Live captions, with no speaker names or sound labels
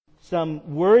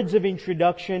some words of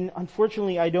introduction.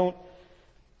 Unfortunately, I don't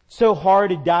so hard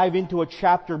to dive into a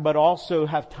chapter, but also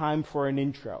have time for an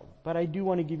intro. But I do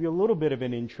want to give you a little bit of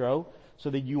an intro so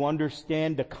that you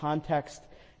understand the context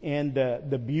and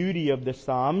the beauty of the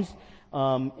Psalms.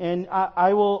 And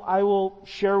I will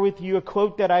share with you a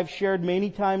quote that I've shared many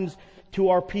times to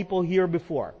our people here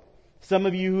before. Some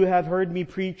of you who have heard me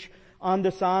preach on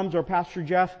the Psalms, or Pastor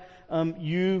Jeff,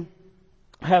 you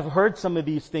have heard some of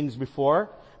these things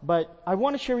before. But I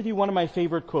want to share with you one of my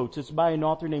favorite quotes. It's by an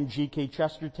author named G.K.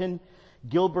 Chesterton,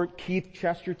 Gilbert Keith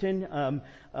Chesterton,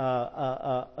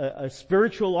 a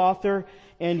spiritual author.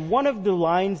 And one of the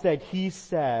lines that he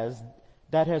says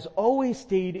that has always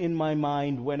stayed in my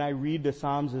mind when I read the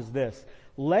Psalms is this: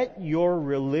 let your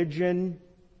religion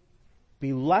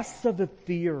be less of a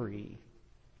theory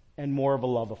and more of a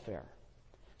love affair.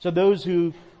 So those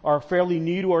who are fairly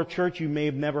new to our church, you may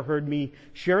have never heard me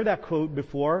share that quote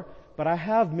before, but I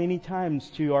have many times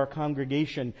to our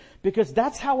congregation, because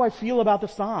that's how I feel about the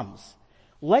Psalms.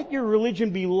 Let your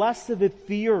religion be less of a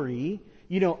theory,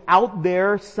 out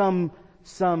there, some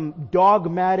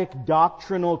dogmatic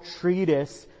doctrinal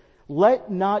treatise.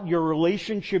 Let not your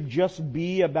relationship just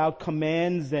be about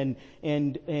commands and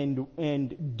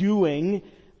doing.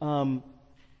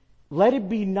 Let it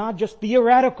be not just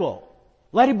theoretical.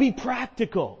 Let it be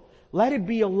practical. Let it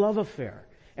be a love affair.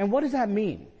 And what does that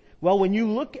mean? Well, when you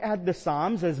look at the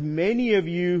Psalms, as many of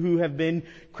you who have been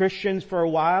Christians for a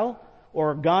while,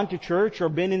 or gone to church, or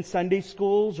been in Sunday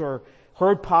schools, or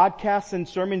heard podcasts and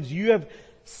sermons, you have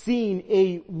seen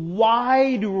a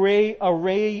wide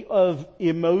array of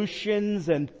emotions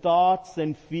and thoughts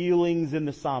and feelings in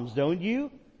the Psalms, don't you?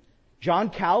 John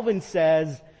Calvin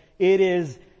says it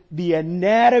is the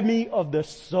anatomy of the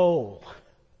soul.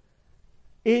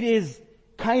 It is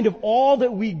kind of all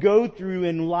that we go through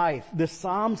in life. The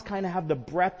Psalms kind of have the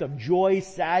breadth of joy,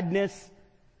 sadness,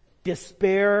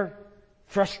 despair,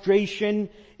 frustration.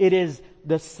 It is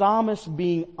the psalmist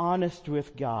being honest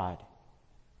with God.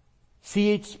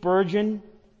 C.H. Spurgeon,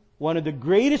 one of the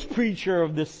greatest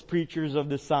preachers of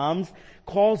the Psalms,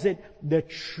 calls it the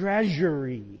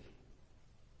treasury.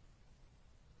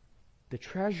 The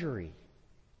treasury.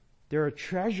 There are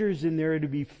treasures in there to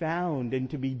be found and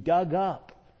to be dug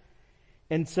up.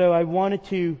 And so I wanted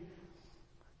to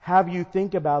have you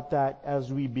think about that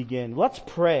as we begin. Let's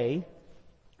pray,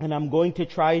 and I'm going to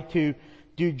try to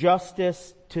do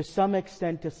justice to some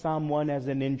extent to Psalm 1 as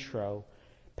an intro.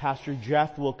 Pastor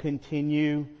Jeff will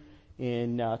continue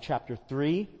in chapter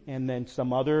 3, and then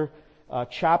some other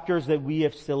chapters that we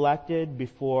have selected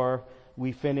before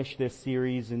we finish this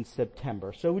series in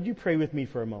September. So would you pray with me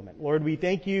for a moment? Lord, we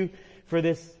thank you for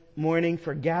this morning,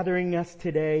 for gathering us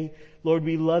today. Lord,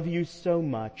 we love you so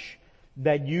much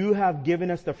that you have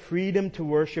given us the freedom to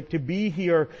worship, to be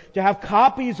here, to have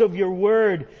copies of your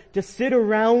word, to sit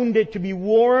around it, to be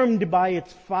warmed by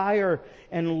its fire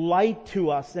and light to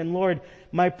us. And Lord,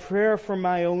 my prayer for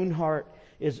my own heart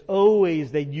is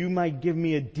always that you might give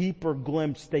me a deeper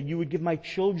glimpse, that you would give my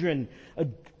children a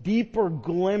deeper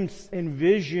glimpse and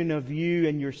vision of you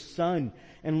and your Son.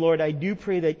 And Lord, I do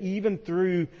pray that even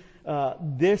through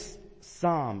this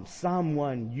Psalm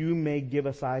 1, you may give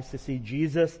us eyes to see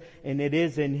Jesus, and it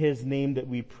is in His name that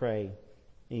we pray.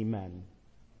 Amen.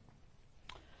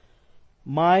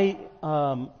 My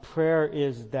prayer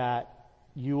is that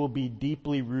you will be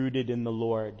deeply rooted in the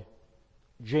Lord.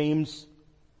 James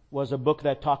was a book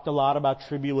that talked a lot about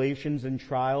tribulations and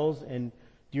trials, and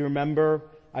do you remember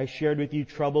I shared with you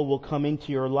trouble will come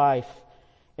into your life?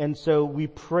 And so we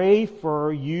pray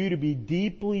for you to be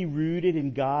deeply rooted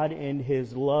in God and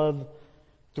His love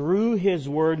through His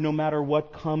Word, no matter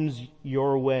what comes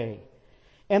your way.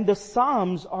 And the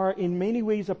Psalms are in many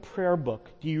ways a prayer book.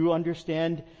 Do you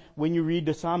understand when you read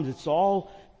the Psalms? It's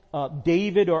all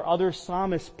David or other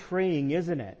psalmists praying,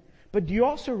 isn't it? But do you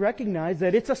also recognize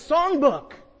that it's a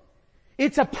songbook?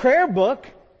 It's a prayer book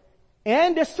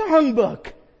and a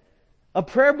songbook. A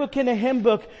prayer book and a hymn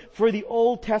book for the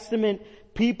Old Testament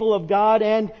people of God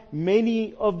and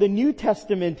many of the New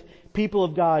Testament people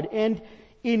of God. And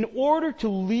in order to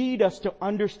lead us to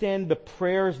understand the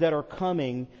prayers that are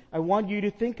coming, I want you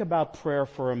to think about prayer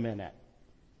for a minute.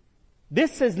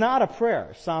 This is not a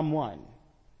prayer, Psalm 1.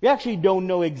 We actually don't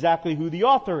know exactly who the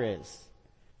author is.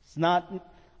 It's not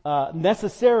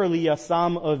necessarily a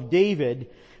Psalm of David,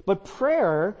 but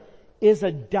prayer is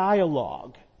a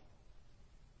dialogue.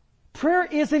 Prayer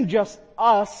isn't just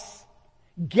us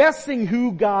guessing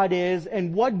who God is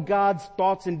and what God's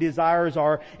thoughts and desires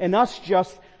are, and us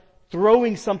just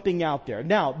throwing something out there.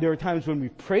 Now, there are times when we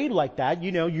prayed like that.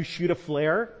 You shoot a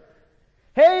flare.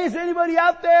 Hey, is anybody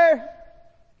out there?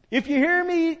 If you hear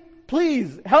me,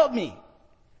 Please help me.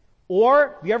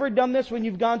 Or, have you ever done this when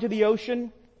you've gone to the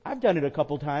ocean? I've done it a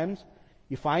couple times.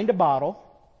 You find a bottle,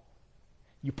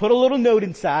 you put a little note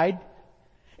inside,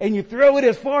 and you throw it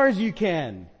as far as you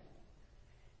can.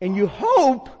 And you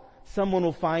hope someone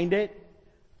will find it,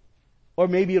 or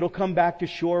maybe it'll come back to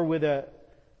shore with a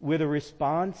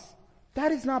response.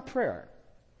 That is not prayer.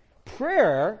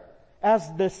 Prayer, as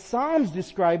the Psalms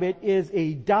describe it, is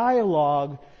a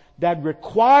dialogue that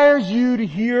requires you to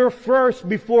hear first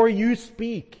before you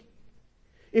speak.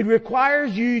 It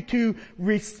requires you to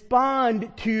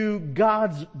respond to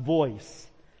God's voice.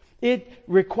 It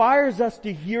requires us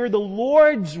to hear the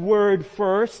Lord's word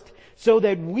first so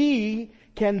that we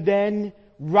can then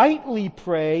rightly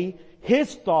pray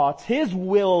His thoughts, His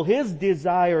will, His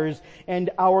desires,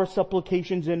 and our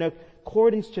supplications in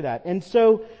accordance to that. And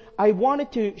so I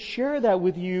wanted to share that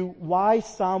with you, why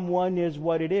Psalm 1 is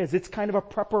what it is. It's kind of a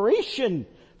preparation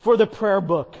for the prayer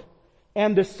book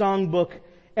and the song book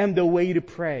and the way to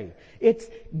pray. It's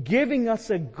giving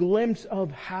us a glimpse of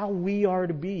how we are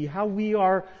to be, how we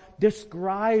are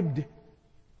described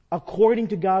according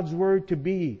to God's word to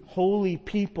be holy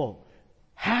people,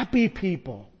 happy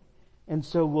people. And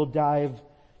so we'll dive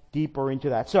deeper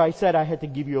into that. So I said I had to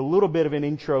give you a little bit of an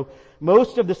intro.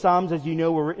 Most of the Psalms, as you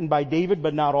know, were written by David,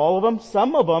 but not all of them.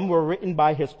 Some of them were written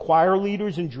by his choir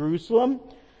leaders in Jerusalem.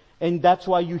 And that's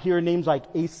why you hear names like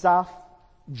Asaph,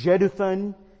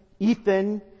 Jeduthun,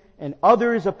 Ethan, and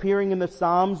others appearing in the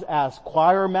Psalms as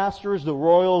choir masters, the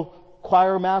royal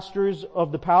choir masters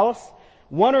of the palace.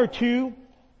 One or two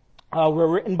were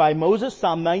written by Moses.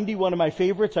 Psalm 90, one of my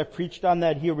favorites. I've preached on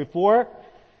that here before.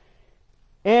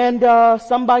 And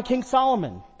some by King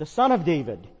Solomon, the son of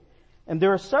David. And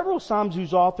there are several Psalms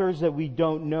whose authors that we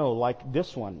don't know, like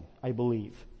this one, I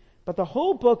believe. But the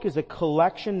whole book is a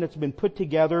collection that's been put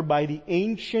together by the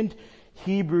ancient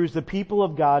Hebrews, the people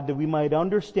of God, that we might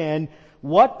understand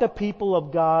what the people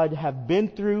of God have been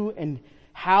through and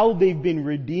how they've been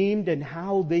redeemed and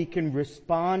how they can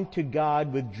respond to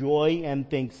God with joy and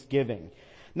thanksgiving.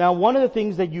 Now, one of the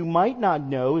things that you might not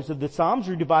know is that the Psalms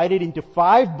are divided into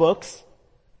 5 books.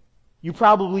 You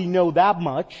probably know that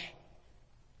much.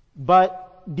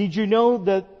 But did you know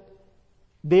that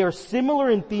they are similar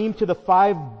in theme to the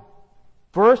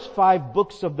first 5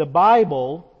 books of the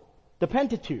Bible, the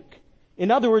Pentateuch?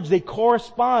 In other words, they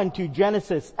correspond to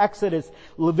Genesis, Exodus,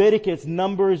 Leviticus,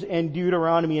 Numbers, and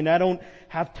Deuteronomy. And I don't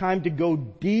have time to go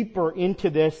deeper into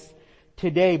this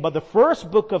today. But the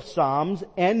first book of Psalms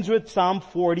ends with Psalm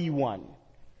 41.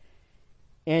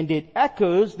 And it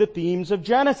echoes the themes of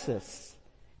Genesis.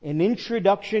 An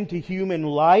introduction to human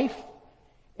life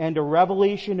and a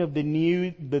revelation of the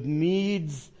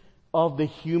needs of the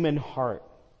human heart.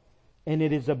 And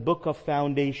it is a book of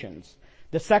foundations.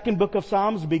 The second book of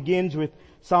Psalms begins with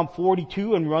Psalm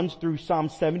 42 and runs through Psalm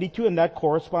 72, and that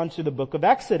corresponds to the book of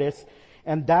Exodus.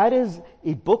 And that is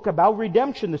a book about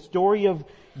redemption, the story of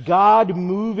God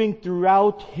moving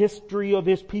throughout history of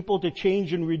His people to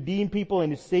change and redeem people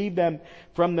and to save them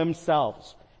from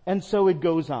themselves. And so it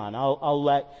goes on. I'll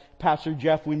let Pastor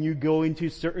Jeff, when you go into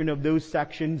certain of those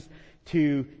sections,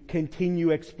 to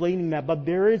continue explaining that. But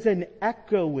there is an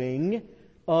echoing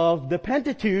of the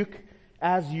Pentateuch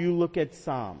as you look at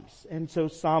Psalms. And so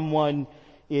Psalm 1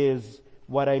 is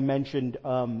what I mentioned,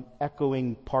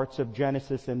 echoing parts of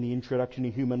Genesis and the introduction to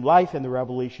human life and the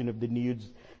revelation of the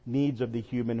needs of the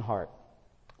human heart.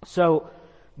 So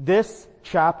this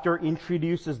chapter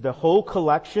introduces the whole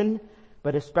collection,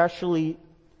 but especially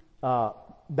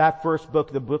that first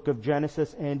book, the book of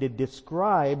Genesis, and it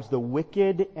describes the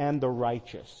wicked and the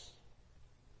righteous.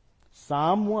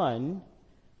 Psalm 1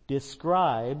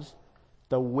 describes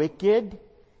the wicked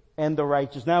and the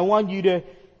righteous. Now I want you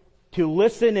to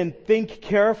listen and think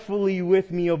carefully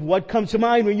with me of what comes to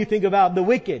mind when you think about the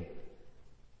wicked.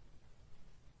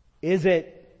 Is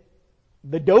it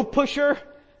the dope pusher?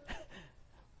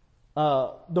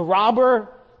 The robber?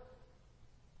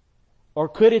 Or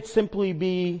could it simply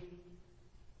be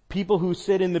people who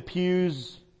sit in the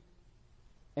pews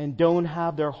and don't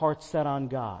have their hearts set on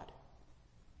God?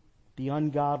 The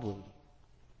ungodly,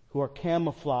 who are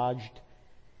camouflaged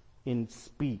in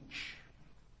speech.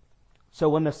 So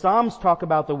when the Psalms talk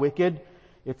about the wicked,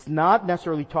 it's not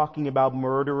necessarily talking about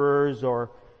murderers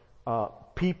or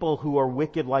people who are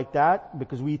wicked like that,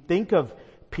 because we think of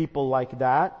people like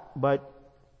that, but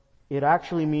it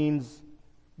actually means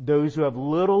those who have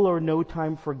little or no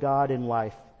time for God in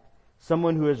life.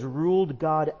 Someone who has ruled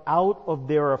God out of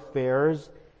their affairs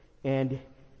and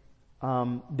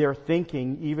their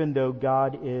thinking, even though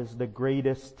God is the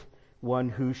greatest one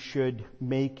who should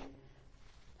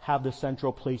have the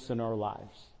central place in our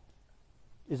lives.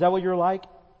 Is that what you're like?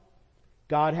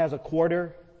 God has a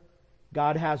quarter.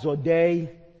 God has a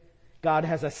day. God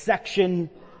has a section.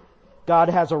 God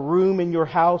has a room in your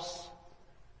house.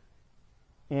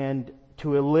 And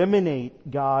to eliminate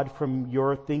God from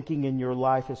your thinking in your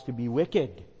life is to be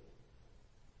wicked.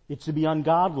 It's to be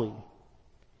ungodly.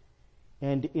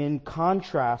 And in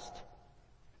contrast,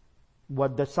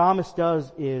 what the psalmist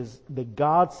does is the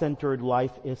God-centered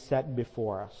life is set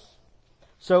before us.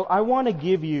 So I want to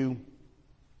give you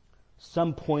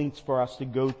some points for us to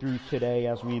go through today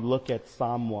as we look at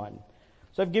Psalm 1.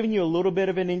 So I've given you a little bit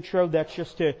of an intro. That's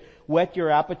just to whet your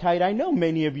appetite. I know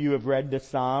many of you have read the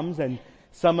Psalms, and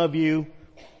some of you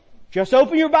just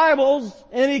open your Bibles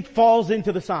and it falls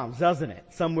into the Psalms, doesn't it?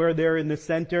 Somewhere there in the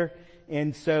center.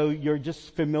 And so you're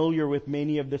just familiar with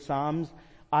many of the Psalms.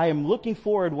 I am looking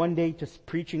forward one day to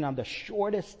preaching on the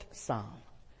shortest Psalm.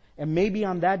 And maybe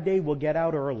on that day we'll get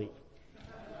out early.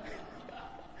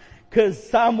 Because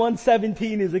Psalm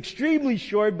 117 is extremely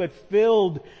short but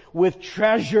filled with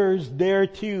treasures there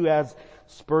too, as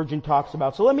Spurgeon talks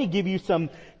about. So let me give you some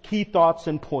key thoughts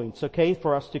and points, okay,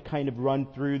 for us to kind of run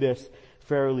through this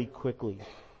fairly quickly.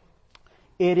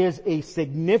 It is a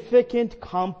significant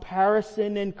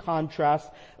comparison and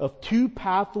contrast of two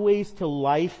pathways to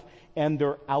life and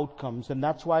their outcomes. And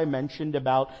that's why I mentioned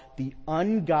about the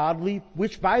ungodly,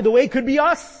 which by the way could be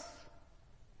us.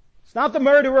 It's not the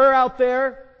murderer out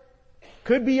there.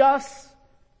 Could be us,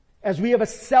 as we have a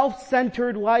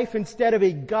self-centered life instead of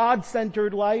a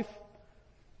God-centered life.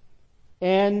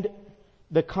 And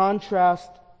the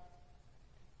contrast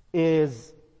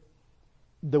is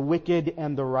the wicked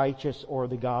and the righteous, or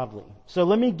the godly. So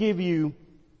let me give you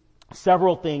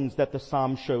several things that the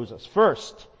Psalm shows us.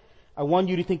 First, I want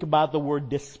you to think about the word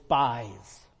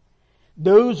despise.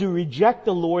 Those who reject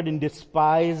the Lord and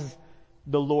despise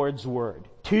the Lord's word.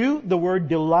 2, the word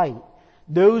delight.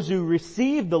 Those who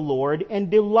receive the Lord and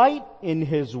delight in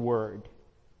His word.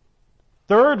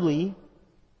 Thirdly,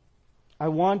 I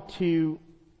want to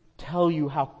tell you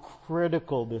how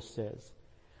critical this is.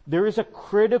 There is a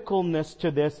criticalness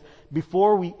to this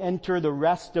before we enter the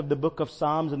rest of the book of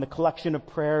Psalms and the collection of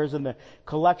prayers and the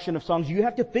collection of songs. You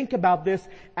have to think about this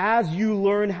as you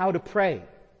learn how to pray.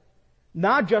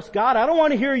 Not just, God, I don't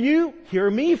want to hear you, hear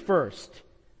me first.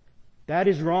 That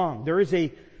is wrong. There is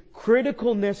a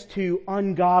criticalness to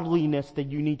ungodliness that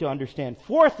you need to understand.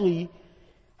 Fourthly,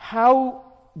 how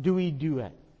do we do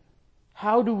it?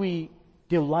 How do we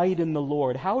delight in the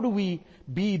Lord? How do we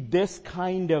be this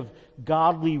kind of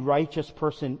godly, righteous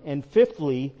person? And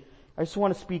fifthly, I just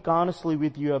want to speak honestly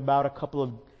with you about a couple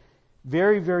of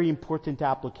very, very important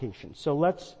applications. So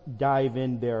let's dive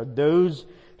in there. Those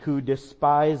who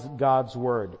despise God's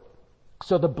word.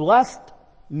 So the blessed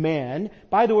man,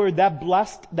 by the way,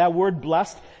 that word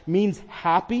blessed means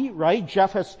happy, right?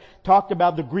 Jeff has talked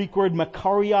about the Greek word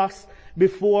makarios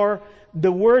before.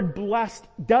 The word blessed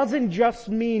doesn't just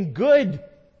mean good,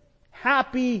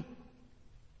 happy.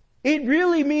 It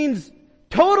really means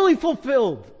totally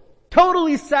fulfilled,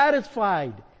 totally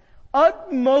satisfied,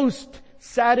 utmost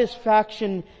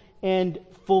satisfaction and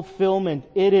fulfillment.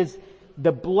 It is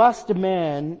the blessed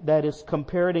man that is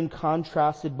compared and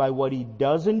contrasted by what he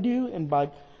doesn't do and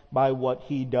by what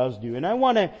he does do. And I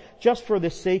want to, just for the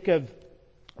sake of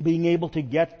being able to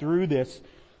get through this,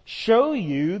 show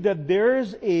you that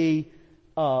there's a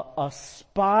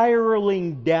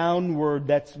spiraling downward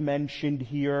that's mentioned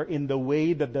here in the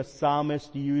way that the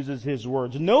psalmist uses his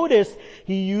words. Notice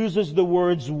he uses the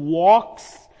words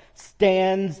walks,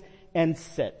 stands, and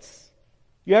sits.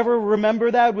 You ever remember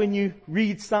that when you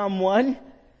read Psalm 1?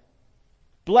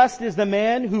 Blessed is the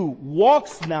man who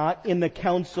walks not in the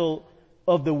counsel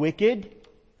of the wicked,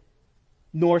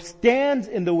 nor stands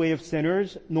in the way of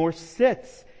sinners, nor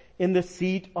sits in the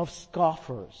seat of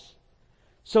scoffers.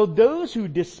 So those who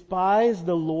despise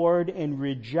the Lord and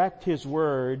reject His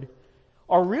word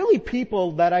are really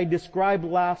people that I described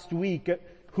last week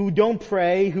who don't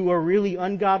pray, who are really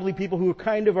ungodly people who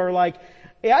kind of are like,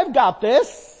 hey, I've got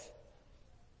this.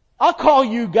 I'll call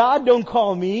you God, don't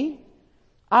call me.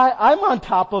 I'm on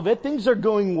top of it. Things are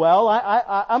going well.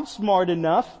 I'm smart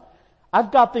enough.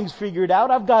 I've got things figured out.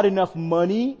 I've got enough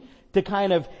money to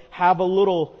kind of have a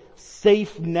little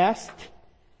safe nest.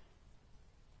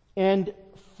 And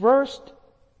first,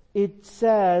 it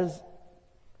says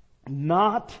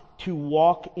not to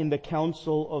walk in the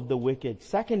counsel of the wicked.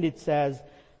 Second, it says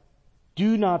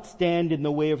do not stand in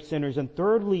the way of sinners. And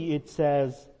thirdly, it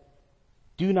says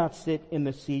do not sit in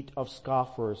the seat of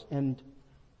scoffers. And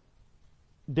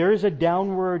there is a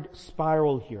downward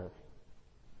spiral here.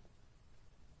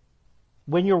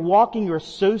 When you're walking, you're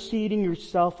associating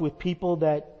yourself with people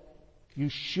that you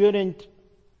shouldn't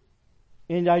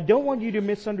And I don't want you to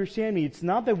misunderstand me. It's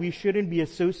not that we shouldn't be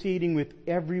associating with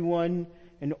everyone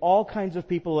and all kinds of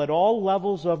people at all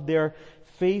levels of their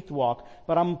faith walk.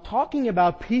 But I'm talking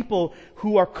about people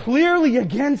who are clearly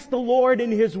against the Lord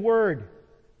and His Word.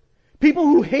 People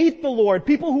who hate the Lord.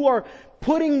 People who are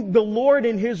putting the Lord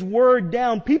and His Word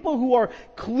down. People who are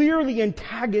clearly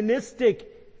antagonistic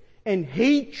and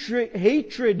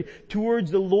hatred towards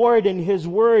the Lord and His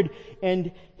Word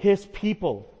and His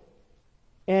people.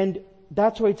 And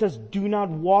that's why it says, do not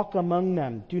walk among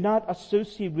them. Do not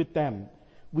associate with them.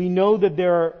 We know that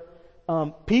there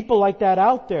are people like that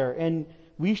out there, and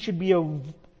we should be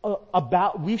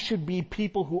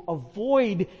people who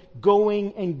avoid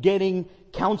going and getting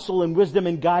counsel and wisdom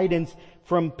and guidance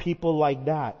from people like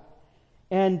that.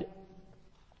 And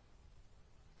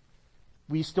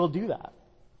we still do that.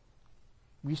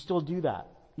 We still do that.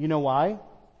 You know why?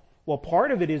 Well, part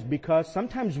of it is because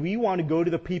sometimes we want to go to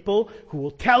the people who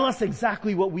will tell us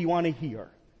exactly what we want to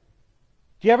hear.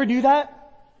 Do you ever do that?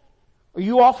 Are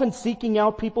you often seeking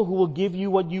out people who will give you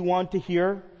what you want to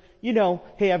hear? You know,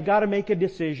 hey, I've got to make a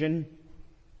decision.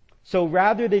 So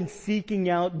rather than seeking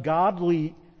out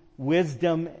godly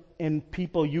wisdom and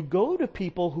people, you go to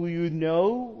people who you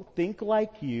know think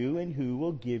like you and who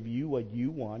will give you what you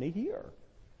want to hear.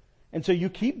 And so you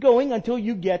keep going until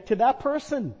you get to that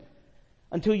person.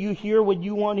 Until you hear what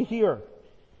you want to hear.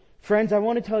 Friends, I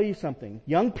want to tell you something.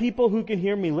 Young people who can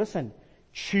hear me, listen.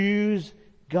 Choose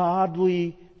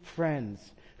godly friends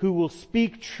who will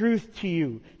speak truth to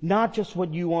you, not just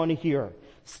what you want to hear.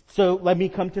 So let me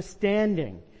come to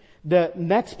standing. The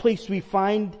next place we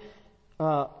find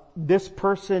this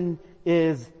person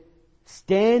is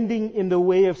standing in the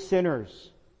way of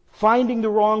sinners. Finding the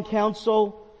wrong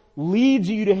counsel leads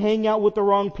you to hang out with the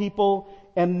wrong people,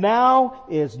 and now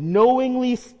is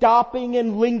knowingly stopping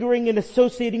and lingering and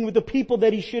associating with the people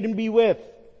that he shouldn't be with.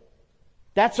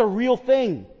 That's a real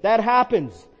thing. That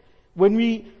happens. When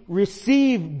we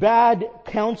receive bad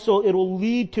counsel, it will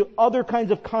lead to other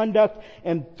kinds of conduct,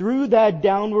 and through that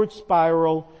downward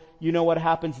spiral, you know what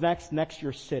happens next? Next,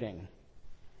 you're sitting.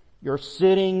 You're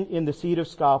sitting in the seat of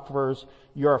scoffers.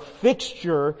 You're a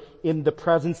fixture in the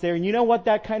presence there. And you know what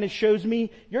that kind of shows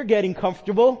me? You're getting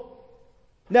comfortable.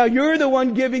 Now you're the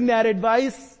one giving that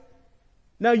advice.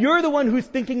 Now you're the one who's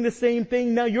thinking the same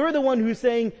thing. Now you're the one who's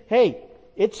saying, hey,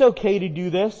 it's okay to do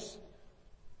this.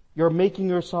 You're making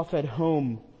yourself at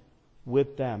home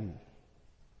with them.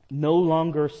 No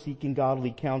longer seeking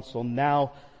godly counsel.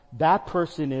 Now that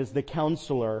person is the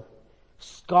counselor,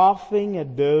 scoffing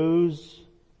at those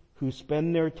who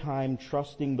spend their time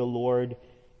trusting the Lord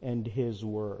and His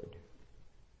Word.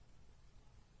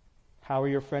 How are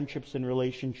your friendships and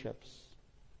relationships?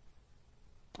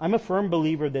 I'm a firm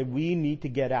believer that we need to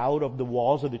get out of the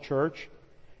walls of the church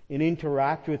and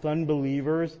interact with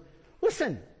unbelievers.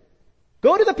 Listen,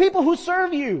 go to the people who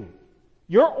serve you.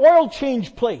 Your oil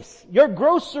change place, your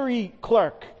grocery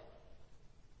clerk.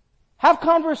 Have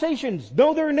conversations,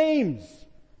 know their names.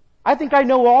 I think I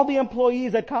know all the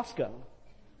employees at Costco.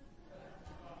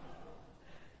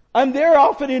 I'm there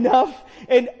often enough,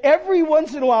 and every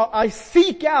once in a while I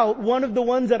seek out one of the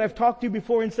ones that I've talked to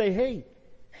before and say, hey,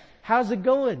 how's it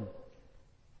going?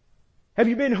 Have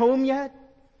you been home yet?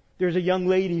 There's a young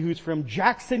lady who's from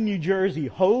Jackson, New Jersey,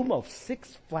 home of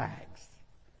Six Flags.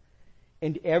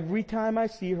 And every time I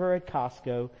see her at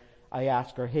Costco, I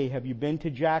ask her, hey, have you been to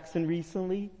Jackson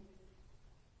recently?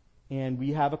 And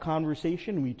we have a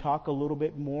conversation, we talk a little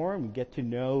bit more, and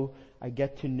I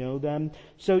get to know them.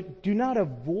 So do not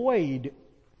avoid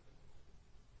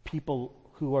people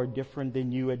who are different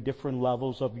than you at different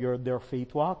levels of their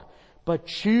faith walk, but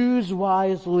choose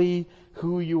wisely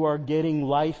who you are getting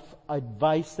life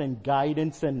advice and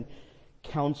guidance and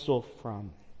counsel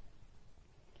from.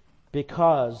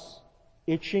 Because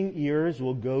itching ears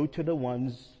will go to the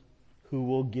ones who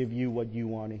will give you what you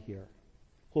want to hear.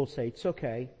 Who'll say, it's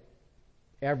okay.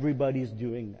 Everybody's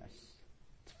doing this.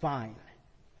 It's fine.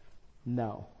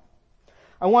 No.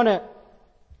 I want to,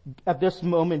 at this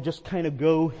moment, just kind of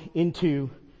go into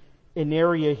an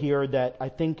area here that I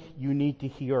think you need to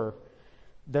hear.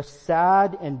 The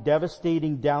sad and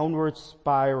devastating downward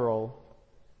spiral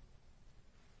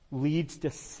leads to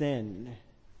sin.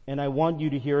 And I want you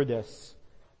to hear this.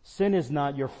 Sin is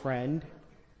not your friend.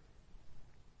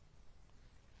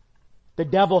 The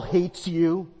devil hates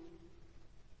you.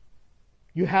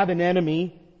 You have an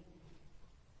enemy.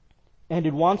 And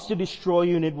it wants to destroy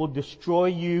you, and it will destroy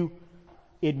you.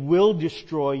 It will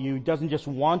destroy you. It doesn't just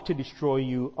want to destroy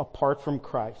you apart from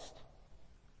Christ.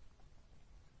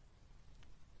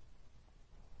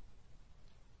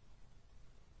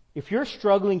 If you're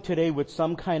struggling today with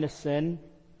some kind of sin,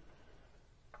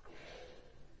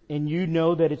 and you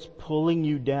know that it's pulling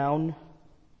you down,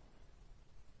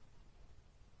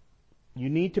 you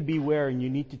need to beware and you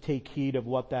need to take heed of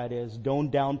what that is. Don't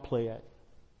downplay it.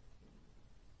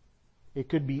 It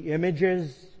could be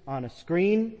images on a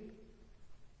screen.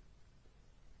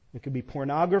 It could be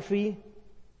pornography.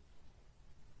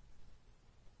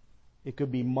 It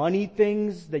could be money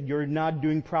things that you're not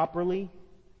doing properly.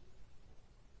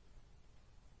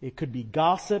 It could be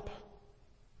gossip.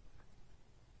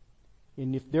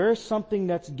 And if there is something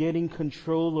that's getting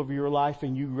control of your life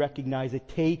and you recognize it,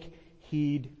 take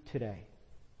heed today.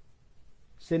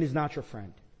 Sin is not your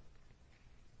friend.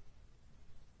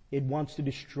 It wants to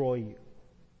destroy you.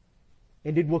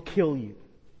 And it will kill you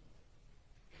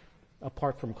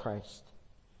apart from Christ.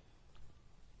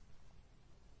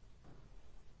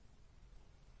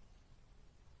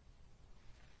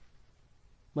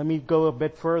 Let me go a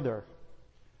bit further.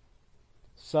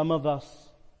 Some of us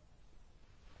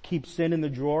keep sin in the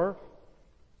drawer.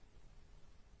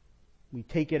 We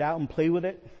take it out and play with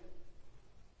it.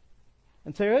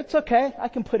 And say, it's okay, I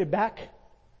can put it back.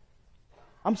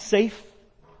 I'm safe.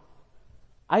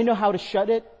 I know how to shut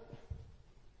it.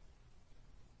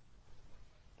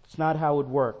 It's not how it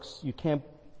works. You can't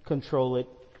control it.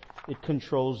 It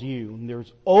controls you. And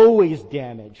there's always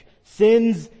damage.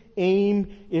 Sin's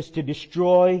aim is to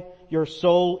destroy your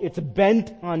soul. It's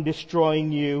bent on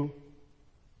destroying you.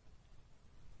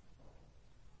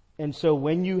 And so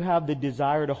when you have the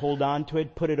desire to hold on to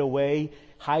it, put it away,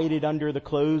 hide it under the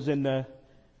clothes in the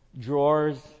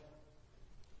drawers,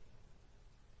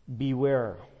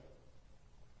 beware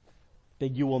that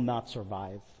you will not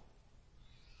survive.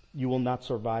 You will not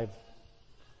survive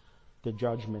the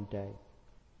judgment day.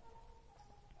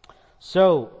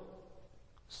 So,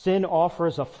 sin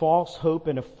offers a false hope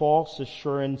and a false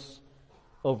assurance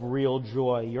of real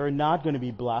joy. You're not going to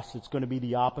be blessed. It's going to be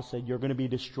the opposite. You're going to be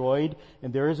destroyed,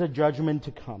 and there is a judgment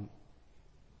to come.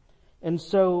 And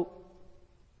so,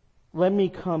 let me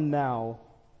come now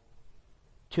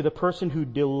to the person who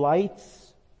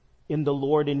delights in the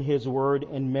Lord and His Word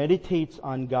and meditates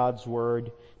on God's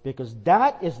Word, because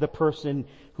that is the person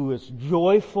who is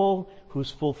joyful, who's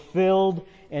fulfilled,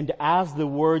 and as the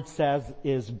Word says,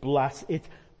 is blessed. It's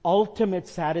ultimate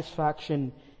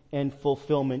satisfaction and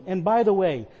fulfillment. And by the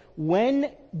way,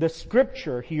 when the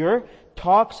Scripture here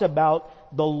talks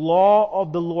about the law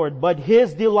of the Lord, but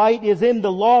His delight is in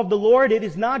the law of the Lord, it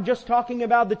is not just talking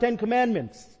about the Ten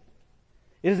Commandments.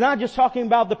 It is not just talking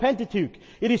about the Pentateuch.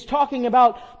 It is talking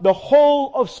about the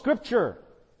whole of Scripture.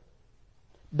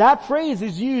 That phrase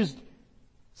is used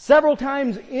several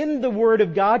times in the Word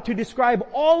of God to describe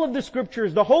all of the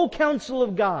Scriptures, the whole counsel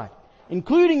of God,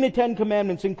 including the Ten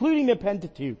Commandments, including the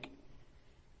Pentateuch.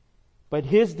 But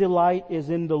His delight is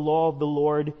in the law of the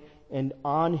Lord, and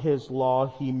on His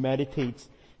law He meditates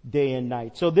day and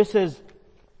night. So this is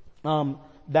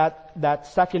that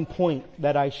second point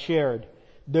that I shared.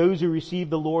 Those who receive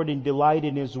the Lord and delight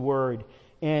in His Word.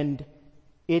 And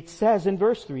it says in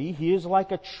verse 3, He is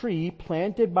like a tree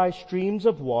planted by streams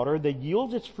of water that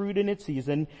yields its fruit in its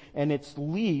season, and its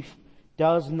leaf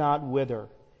does not wither.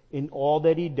 In all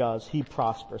that He does, He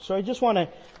prospers. So I just want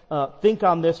to think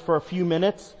on this for a few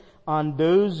minutes, on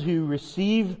those who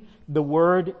receive the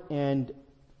Word and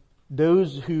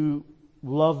those who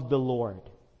love the Lord.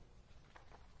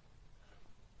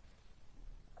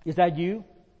 Is that you?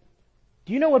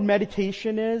 Do you know what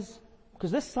meditation is?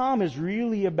 Because this psalm is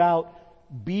really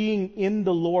about being in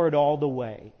the Lord all the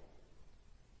way.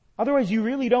 Otherwise, you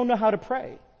really don't know how to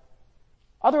pray.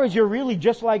 Otherwise, you're really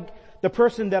just like the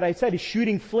person that I said is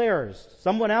shooting flares.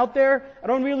 Someone out there, I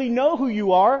don't really know who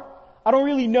you are. I don't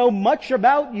really know much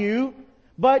about you,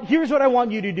 but here's what I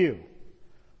want you to do.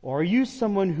 Or are you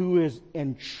someone who is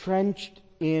entrenched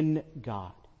in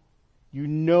God? You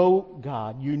know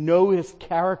God. You know His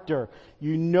character.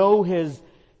 You know His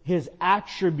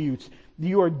attributes.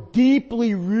 You are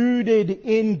deeply rooted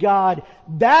in God.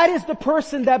 That is the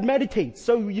person that meditates.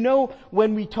 So,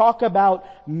 when we talk about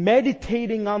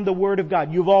meditating on the Word of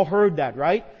God, you've all heard that,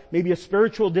 right? Maybe a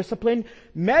spiritual discipline.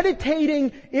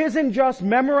 Meditating isn't just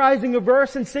memorizing a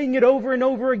verse and saying it over and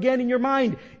over again in your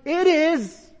mind. It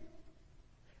is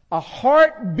a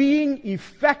heart being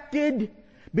affected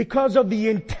because of the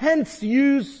intense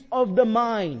use of the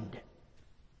mind.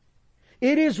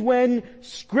 It is when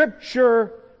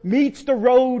Scripture meets the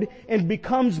road and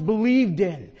becomes believed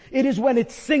in. It is when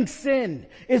it sinks in.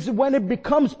 It's when it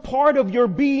becomes part of your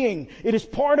being. It is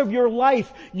part of your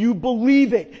life. You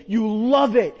believe it. You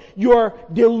love it. You're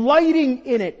delighting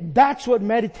in it. That's what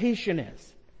meditation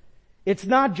is. It's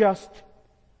not just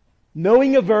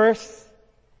knowing a verse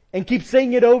And keep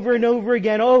saying it over and over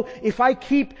again. Oh, if I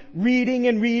keep reading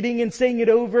and saying it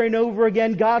over and over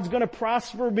again, God's gonna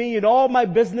prosper me in all my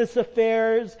business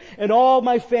affairs and all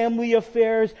my family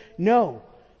affairs. No.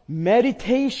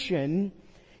 Meditation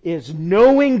is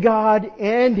knowing God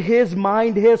and His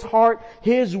mind, His heart,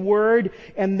 His word,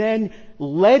 and then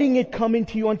letting it come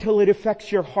into you until it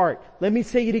affects your heart. Let me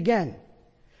say it again.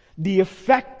 The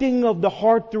affecting of the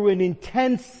heart through an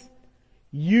intense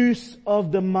use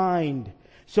of the mind,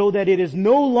 so that it is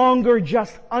no longer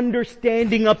just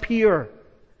understanding up here.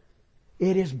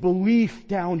 It is belief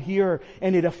down here,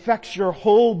 and it affects your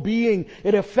whole being.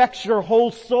 It affects your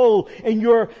whole soul, and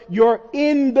you're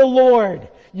in the Lord.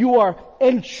 You are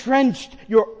entrenched.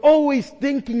 You're always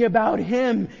thinking about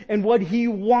Him and what He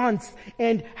wants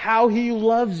and how He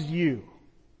loves you.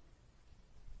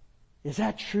 Is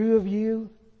that true of you?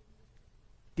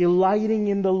 Delighting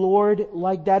in the Lord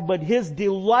like that, but his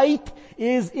delight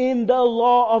is in the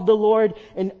law of the Lord,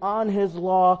 and on His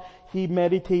law he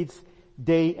meditates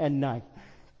day and night.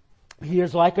 He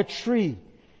is like a tree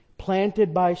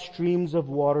planted by streams of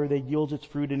water that yields its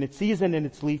fruit in its season, and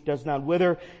its leaf does not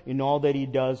wither. In all that he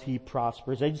does, he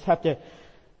prospers. I just have to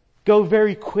go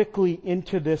very quickly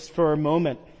into this for a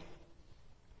moment.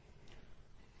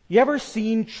 You ever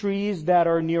seen trees that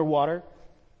are near water?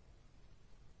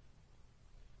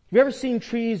 You ever seen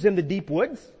trees in the deep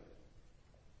woods?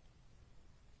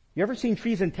 You ever seen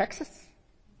trees in Texas?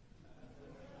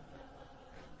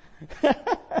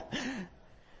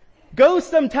 Go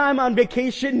sometime on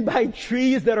vacation by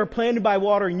trees that are planted by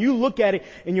water, and you look at it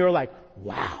and you're like,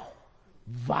 wow,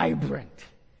 vibrant,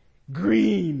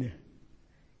 green.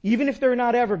 Even if they're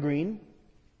not evergreen,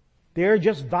 they're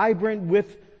just vibrant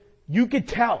with, you could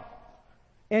tell.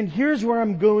 And here's where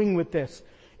I'm going with this.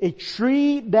 A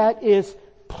tree that is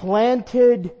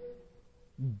planted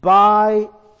by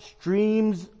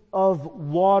streams of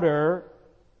water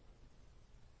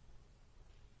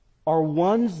are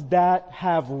ones that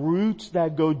have roots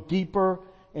that go deeper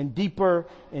and deeper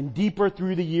and deeper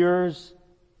through the years,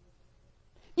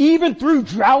 even through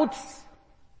droughts.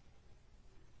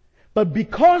 But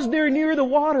because they're near the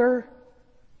water,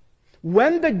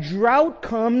 when the drought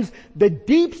comes,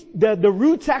 the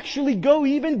roots actually go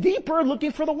even deeper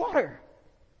looking for the water.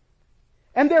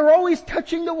 And they're always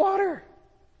touching the water.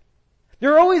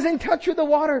 They're always in touch with the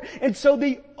water. And so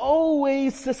they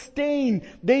always sustain.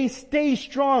 They stay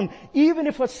strong. Even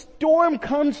if a storm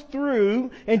comes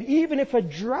through, and even if a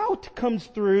drought comes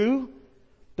through,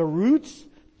 the roots,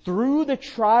 through the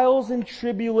trials and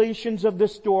tribulations of the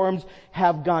storms,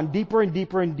 have gone deeper and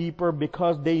deeper and deeper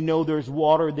because they know there's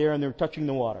water there and they're touching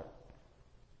the water.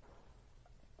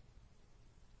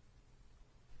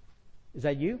 Is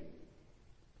that you?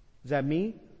 Is that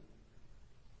me?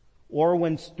 Or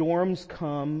when storms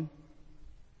come,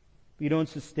 we don't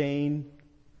sustain,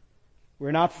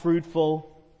 we're not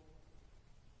fruitful,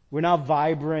 we're not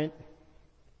vibrant.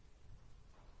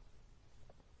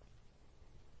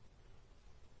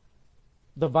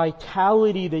 The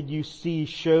vitality that you see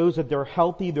shows that they're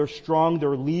healthy, they're strong,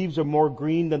 their leaves are more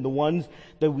green than the ones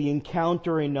that we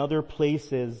encounter in other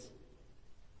places.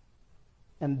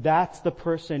 And that's the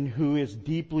person who is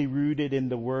deeply rooted in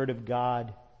the Word of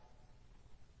God.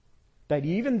 That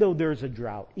even though there's a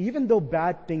drought, even though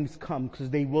bad things come, because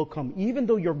they will come, even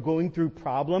though you're going through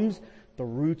problems, the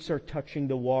roots are touching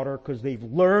the water because they've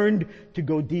learned to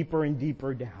go deeper and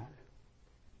deeper down.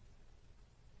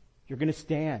 You're going to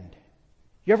stand.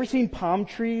 You ever seen palm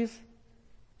trees?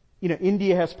 You know,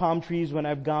 India has palm trees. When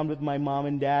I've gone with my mom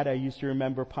and dad, I used to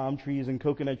remember palm trees and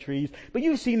coconut trees. But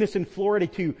you've seen this in Florida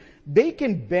too. They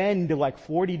can bend to like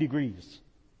 40 degrees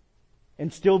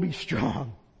and still be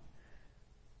strong.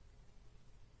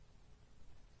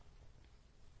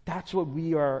 That's what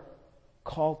we are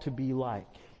called to be like.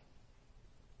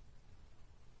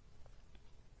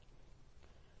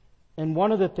 And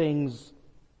one of the things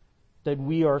that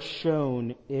we are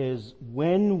shown is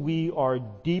when we are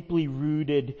deeply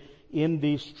rooted in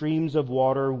these streams of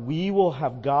water, we will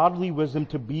have godly wisdom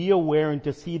to be aware and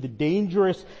to see the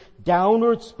dangerous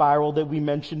downward spiral that we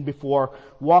mentioned before,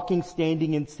 walking,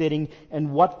 standing, and sitting,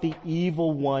 and what the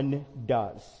evil one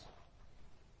does.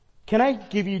 Can I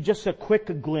give you just a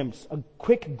quick glimpse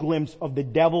of the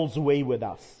devil's way with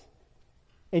us?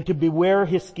 And to beware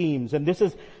his schemes. And this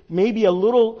is maybe a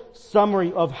little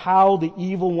summary of how the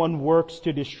evil one works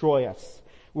to destroy us.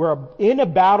 We're in a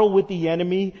battle with the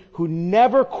enemy who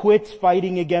never quits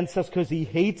fighting against us because he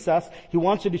hates us. He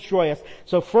wants to destroy us.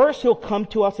 So first he'll come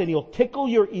to us and he'll tickle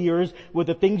your ears with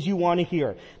the things you want to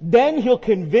hear. Then he'll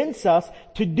convince us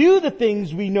to do the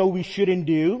things we know we shouldn't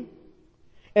do.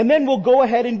 And then we'll go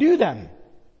ahead and do them.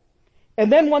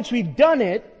 And then once we've done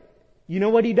it, You know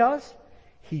what he does?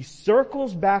 He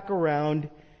circles back around,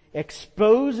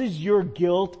 exposes your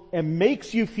guilt, and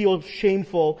makes you feel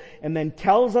shameful, and then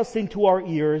tells us into our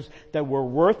ears that we're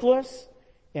worthless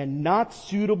and not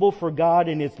suitable for God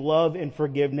and His love and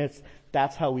forgiveness.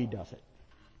 That's how he does it.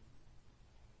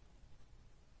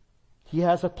 He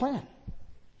has a plan.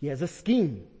 He has a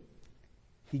scheme.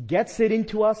 He gets it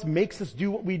into us, makes us do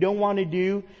what we don't want to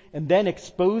do, and then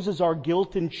exposes our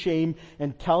guilt and shame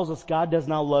and tells us God does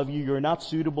not love you. You're not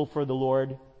suitable for the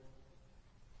Lord.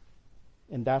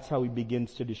 And that's how he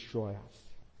begins to destroy us.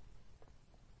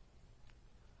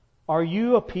 Are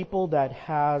you a people that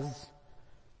has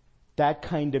that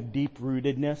kind of deep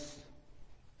rootedness?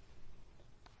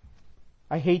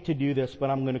 I hate to do this, but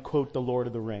I'm going to quote the Lord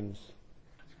of the Rings.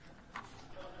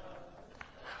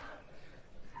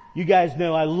 You guys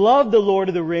know I love the Lord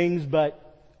of the Rings,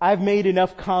 but I've made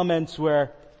enough comments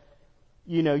where,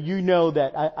 you know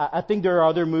that I think there are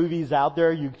other movies out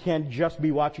there. You can't just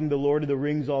be watching the Lord of the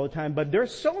Rings all the time, but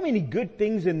there's so many good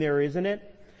things in there, isn't it?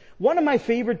 One of my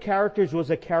favorite characters was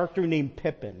a character named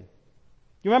Pippin.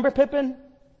 You remember Pippin?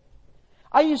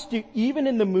 I used to, even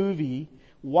in the movie,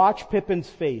 watch Pippin's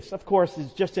face. Of course,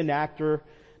 it's just an actor.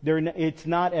 It's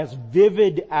not as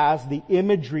vivid as the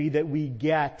imagery that we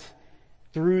get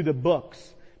through the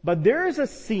books. But there is a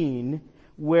scene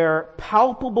where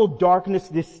palpable darkness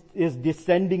is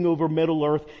descending over Middle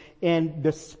Earth, and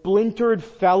the splintered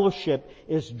fellowship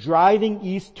is driving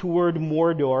east toward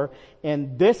Mordor,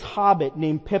 and this hobbit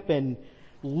named Pippin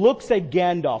looks at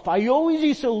Gandalf. I always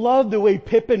used to love the way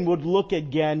Pippin would look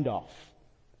at Gandalf.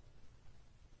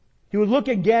 He would look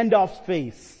at Gandalf's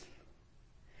face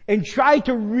and try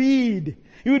to read.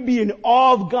 He would be in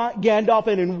awe of Gandalf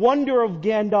and in wonder of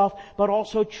Gandalf, but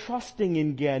also trusting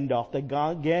in Gandalf, that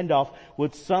Gandalf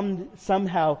would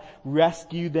somehow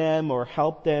rescue them or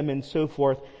help them and so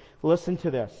forth. Listen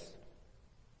to this.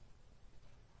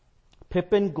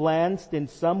 Pippin glanced in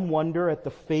some wonder at the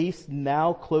face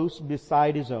now close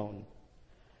beside his own,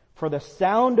 for the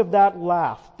sound of that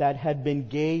laugh that had been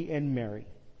gay and merry.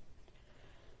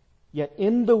 Yet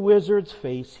in the wizard's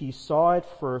face he saw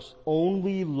at first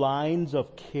only lines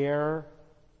of care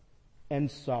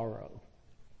and sorrow.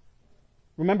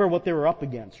 Remember what they were up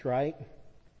against, right?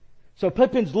 So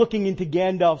Pippin's looking into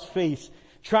Gandalf's face,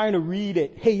 trying to read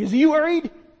it. Hey, is he worried?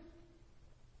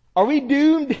 Are we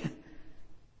doomed?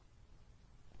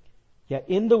 Yet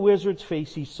in the wizard's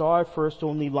face he saw at first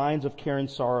only lines of care and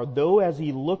sorrow, though as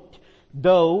he looked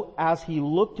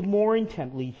more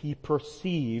intently, he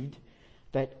perceived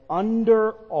that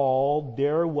under all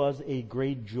there was a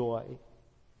great joy,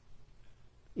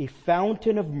 a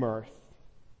fountain of mirth.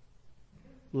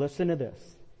 Listen to this.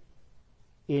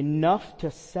 Enough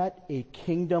to set a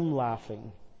kingdom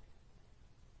laughing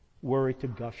were it to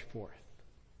gush forth.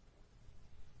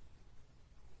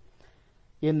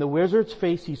 In the wizard's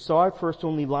face he saw at first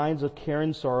only lines of care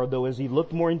and sorrow, though as he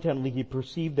looked more intently he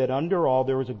perceived that under all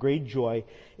there was a great joy,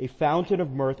 a fountain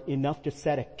of mirth, enough to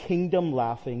set a kingdom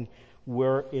laughing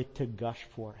were it to gush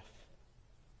forth.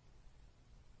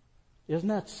 Isn't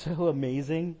that so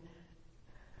amazing?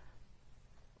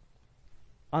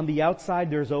 On the outside,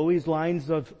 there's always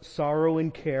lines of sorrow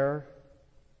and care,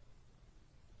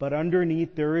 but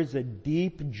underneath there is a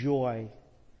deep joy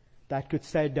that could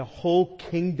set the whole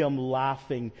kingdom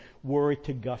laughing were it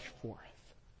to gush forth.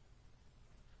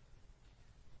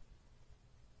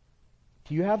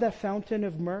 Do you have that fountain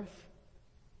of mirth?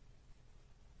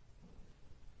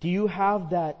 Do you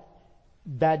have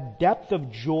that depth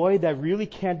of joy that really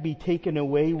can't be taken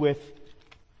away with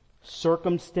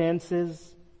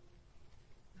circumstances?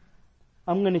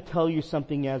 I'm going to tell you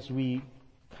something as we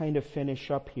kind of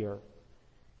finish up here.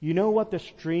 You know what the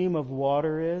stream of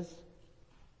water is?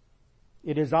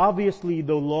 It is obviously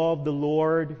the law of the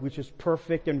Lord, which is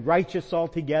perfect and righteous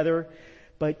altogether,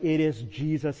 but it is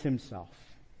Jesus Himself.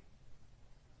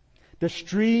 The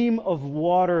stream of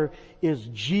water is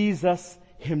Jesus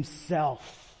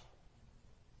Himself.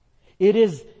 It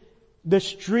is the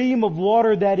stream of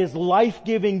water that is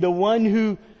life-giving, the one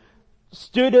who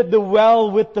stood at the well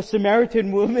with the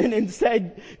Samaritan woman and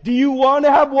said, "Do you want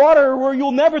to have water where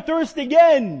you'll never thirst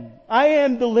again? I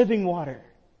am the living water."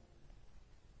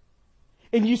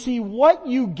 And you see, what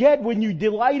you get when you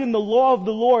delight in the law of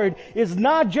the Lord is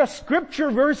not just scripture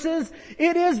verses,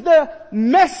 it is the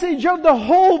message of the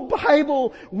whole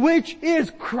Bible, which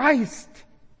is Christ.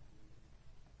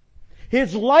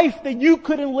 His life that you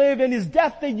couldn't live and His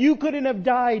death that you couldn't have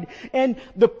died, and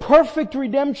the perfect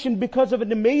redemption because of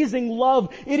an amazing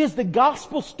love. It is the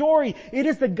gospel story. It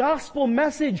is the gospel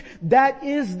message that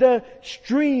is the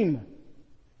stream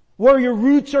where your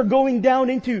roots are going down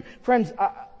into. Friends,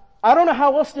 I don't know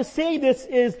how else to say this,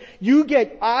 is you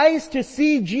get eyes to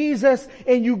see Jesus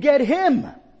and you get Him.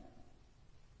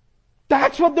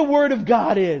 That's what the Word of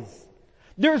God is.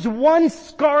 There's one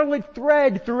scarlet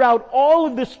thread throughout all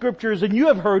of the Scriptures, and you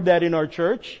have heard that in our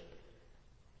church.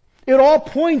 It all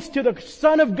points to the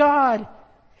Son of God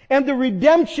and the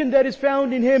redemption that is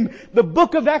found in Him. The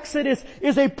book of Exodus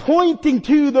is a pointing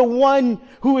to the one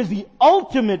who is the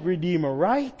ultimate Redeemer,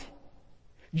 right?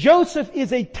 Joseph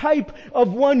is a type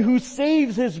of one who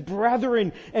saves his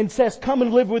brethren and says, come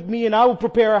and live with me and I will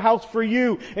prepare a house for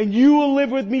you and you will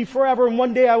live with me forever and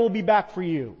one day I will be back for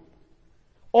you.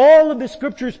 All of the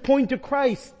Scriptures point to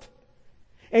Christ.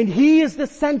 And He is the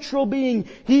central being.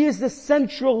 He is the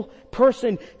central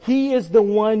person. He is the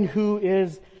one who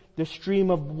is the stream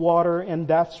of water, and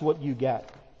that's what you get.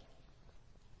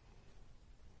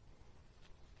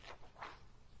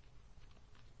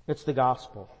 It's the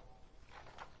gospel.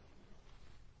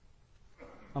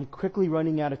 I'm quickly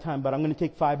running out of time, but I'm going to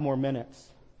take 5 more minutes.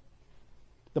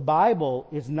 The Bible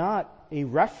is not a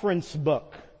reference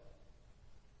book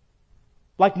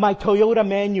like my Toyota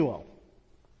manual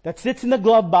that sits in the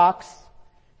glove box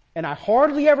and I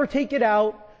hardly ever take it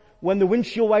out when the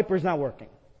windshield wiper is not working.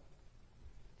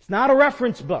 It's not a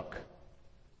reference book.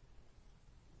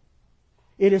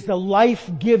 It is the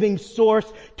life-giving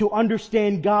source to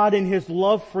understand God and His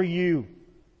love for you,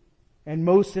 and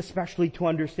most especially to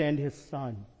understand His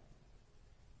Son.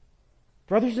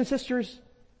 Brothers and sisters,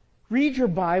 read your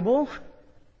Bible.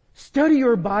 Study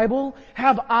your Bible.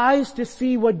 Have eyes to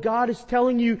see what God is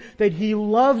telling you, that He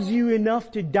loves you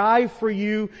enough to die for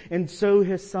you, and so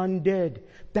His Son did.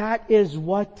 That is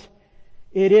what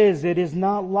it is. It is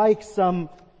not like some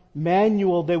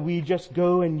manual that we just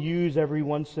go and use every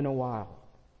once in a while.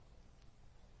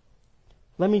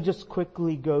 Let me just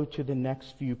quickly go to the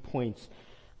next few points.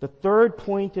 The third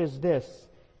point is this.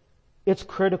 It's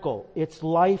critical. It's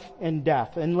life and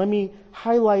death. And let me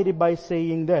highlight it by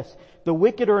saying this. The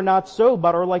wicked are not so,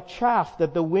 but are like chaff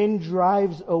that the wind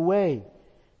drives away.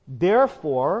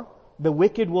 Therefore, the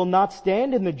wicked will not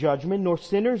stand in the judgment, nor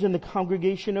sinners in the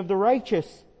congregation of the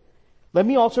righteous. Let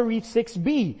me also read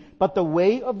 6b. But the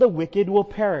way of the wicked will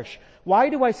perish. Why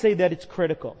do I say that it's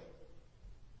critical?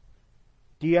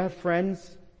 Do you have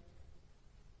friends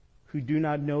who do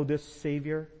not know this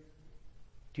Savior?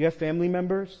 Do you have family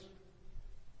members?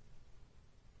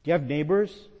 Do you have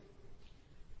neighbors?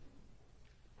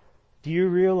 Do you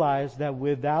realize that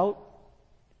without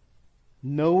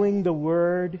knowing the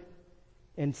Word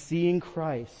and seeing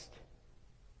Christ,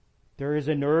 there is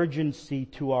an urgency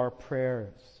to our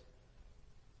prayers?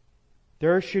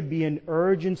 There should be an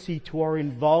urgency to our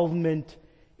involvement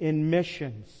in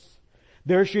missions.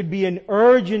 There should be an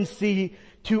urgency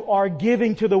to our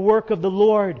giving to the work of the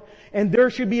Lord. And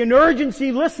there should be an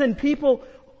urgency, listen, people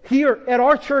here at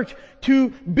our church, to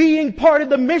being part of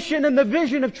the mission and the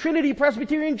vision of Trinity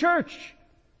Presbyterian Church.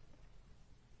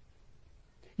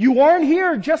 You aren't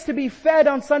here just to be fed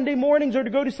on Sunday mornings or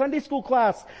to go to Sunday school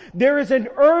class. There is an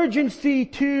urgency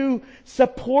to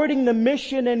supporting the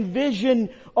mission and vision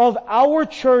of our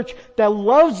church that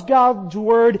loves God's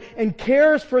Word and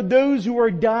cares for those who are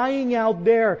dying out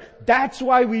there. That's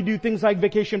why we do things like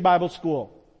Vacation Bible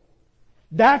School.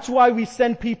 That's why we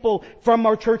send people from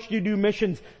our church to do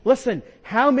missions. Listen,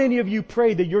 how many of you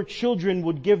pray that your children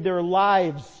would give their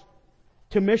lives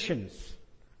to missions?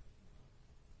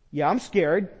 Yeah, I'm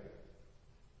scared.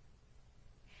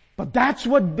 But that's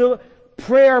what the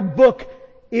prayer book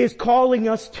is calling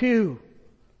us to.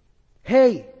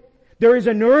 Hey, there is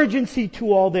an urgency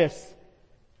to all this.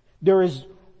 There is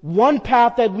one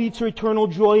path that leads to eternal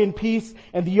joy and peace,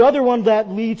 and the other one that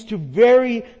leads to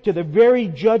the very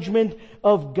judgment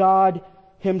of God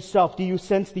Himself. Do you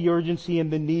sense the urgency and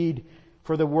the need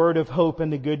for the word of hope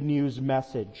and the good news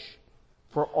message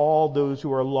for all those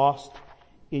who are lost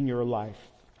in your life?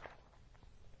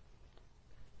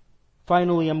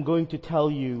 Finally, I'm going to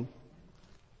tell you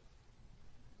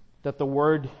that the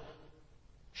Word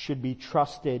should be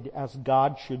trusted as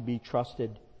God should be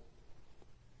trusted.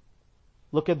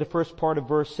 Look at the first part of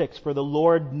verse 6. For the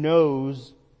Lord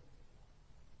knows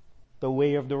the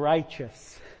way of the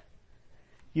righteous.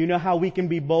 You know how we can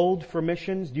be bold for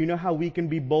missions? Do you know how we can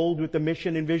be bold with the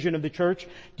mission and vision of the church?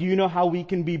 Do you know how we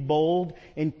can be bold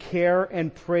and care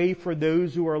and pray for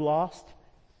those who are lost?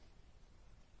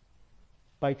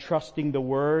 By trusting the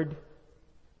Word,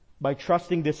 by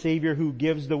trusting the Savior who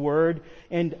gives the Word.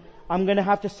 And I'm going to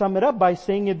have to sum it up by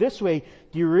saying it this way.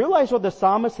 Do you realize what the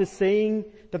psalmist is saying?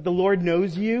 That the Lord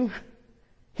knows you.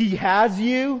 He has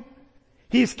you.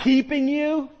 He's keeping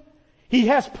you. He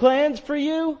has plans for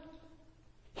you.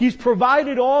 He's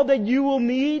provided all that you will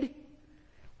need.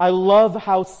 I love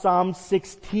how Psalm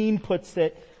 16 puts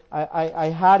it. I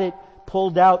had it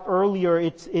pulled out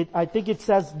earlier. I think it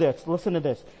says this. Listen to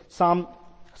this. Psalm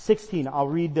 16. I'll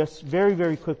read this very,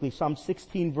 very quickly. Psalm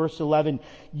 16 verse 11.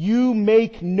 You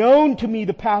make known to me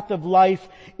the path of life.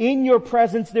 In your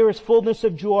presence there is fullness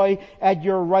of joy. At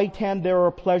your right hand there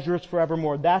are pleasures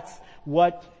forevermore. That's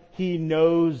what He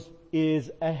knows is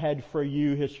ahead for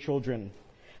you, His children.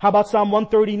 How about Psalm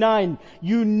 139?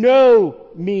 You know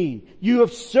me. You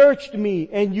have searched me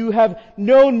and you have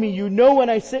known me. You know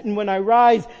when I sit and when I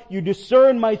rise. You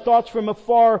discern my thoughts from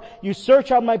afar. You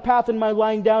search out my path and my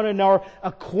lying down and are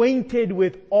acquainted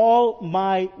with all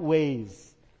my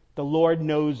ways. The Lord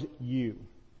knows you.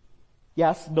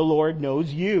 Yes, the Lord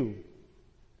knows you.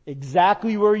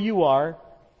 Exactly where you are.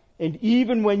 And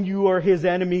even when you are His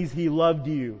enemies, He loved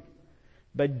you.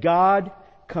 But God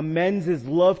commends His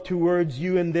love towards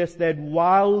you in this, that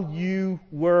while you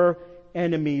were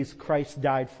enemies, Christ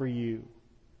died for you.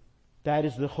 That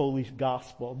is the Holy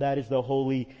Gospel. That is the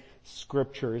Holy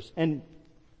Scriptures. And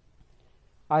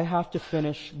I have to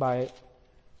finish by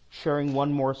sharing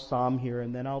one more psalm here,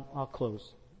 and then I'll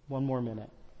close. One more minute.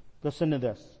 Listen to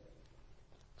this.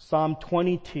 Psalm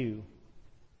 22.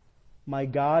 My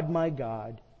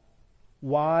God,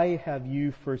 why have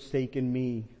you forsaken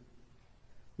me?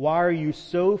 Why are you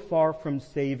so far from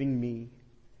saving me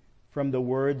from the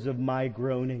words of my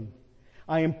groaning?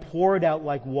 I am poured out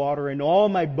like water and all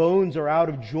my bones are out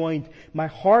of joint. My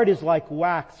heart is like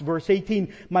wax. Verse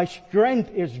 18, my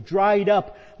strength is dried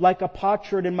up like a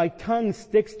potsherd and my tongue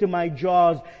sticks to my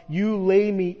jaws. You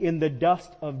lay me in the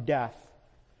dust of death.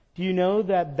 Do you know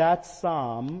that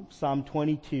Psalm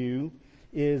 22,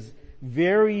 is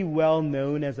very well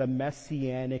known as a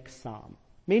messianic psalm?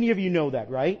 Many of you know that,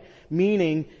 right?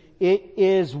 Meaning, it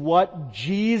is what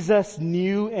Jesus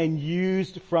knew and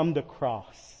used from the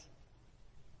cross.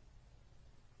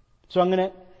 So I'm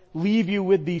going to leave you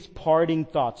with these parting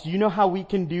thoughts. Do you know how we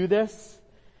can do this?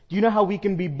 Do you know how we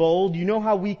can be bold? Do you know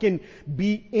how we can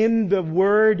be in the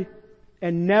Word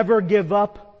and never give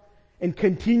up and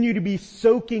continue to be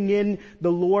soaking in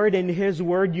the Lord and His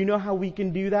Word? Do you know how we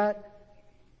can do that?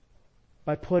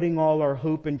 By putting all our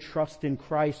hope and trust in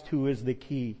Christ, who is the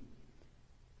key.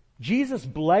 Jesus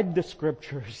bled the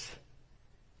Scriptures.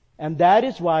 And that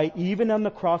is why even on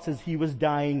the cross as He was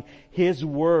dying, His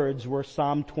words were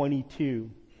Psalm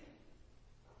 22.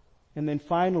 And then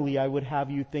finally, I would have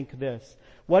you think this.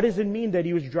 What does it mean that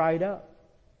He was dried up?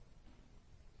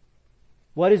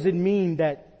 What does it mean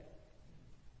that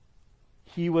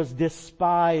He was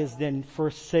despised and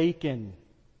forsaken?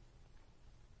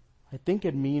 I think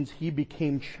it means He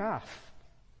became chaff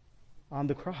on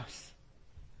the cross.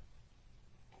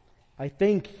 I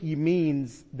think He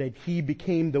means that He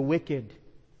became the wicked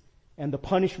and the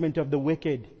punishment of the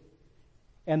wicked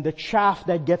and the chaff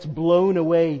that gets blown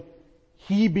away.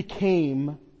 He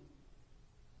became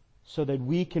so that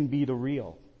we can be the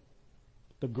real,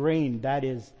 the grain that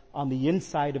is on the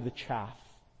inside of the chaff.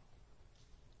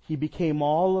 He became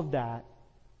all of that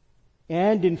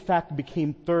and in fact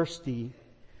became thirsty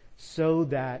so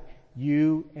that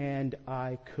you and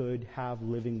I could have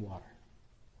living water.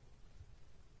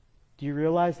 Do you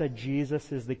realize that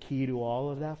Jesus is the key to all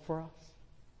of that for us?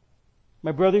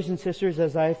 My brothers and sisters,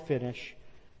 as I finish,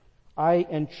 I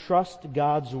entrust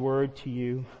God's Word to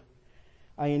you.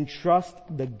 I entrust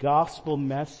the gospel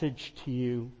message to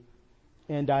you.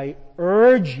 And I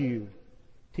urge you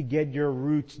to get your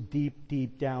roots deep,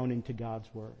 deep down into God's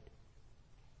Word.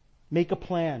 Make a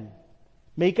plan.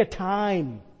 Make a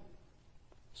time.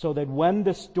 So that when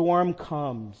the storm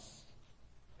comes,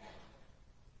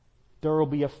 there will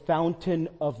be a fountain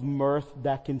of mirth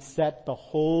that can set the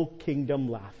whole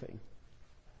kingdom laughing.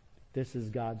 This is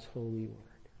God's holy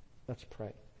word. Let's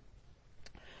pray.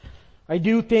 I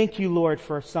do thank you, Lord,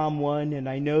 for Psalm 1, and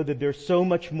I know that there's so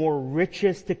much more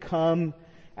riches to come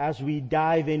as we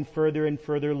dive in further and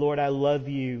further. Lord, I love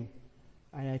you,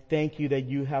 and I thank you that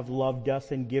you have loved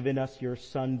us and given us your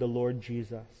Son, the Lord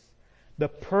Jesus, the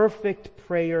perfect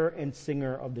prayer and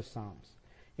singer of the Psalms.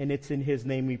 And it's in His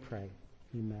name we pray.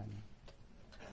 Amen.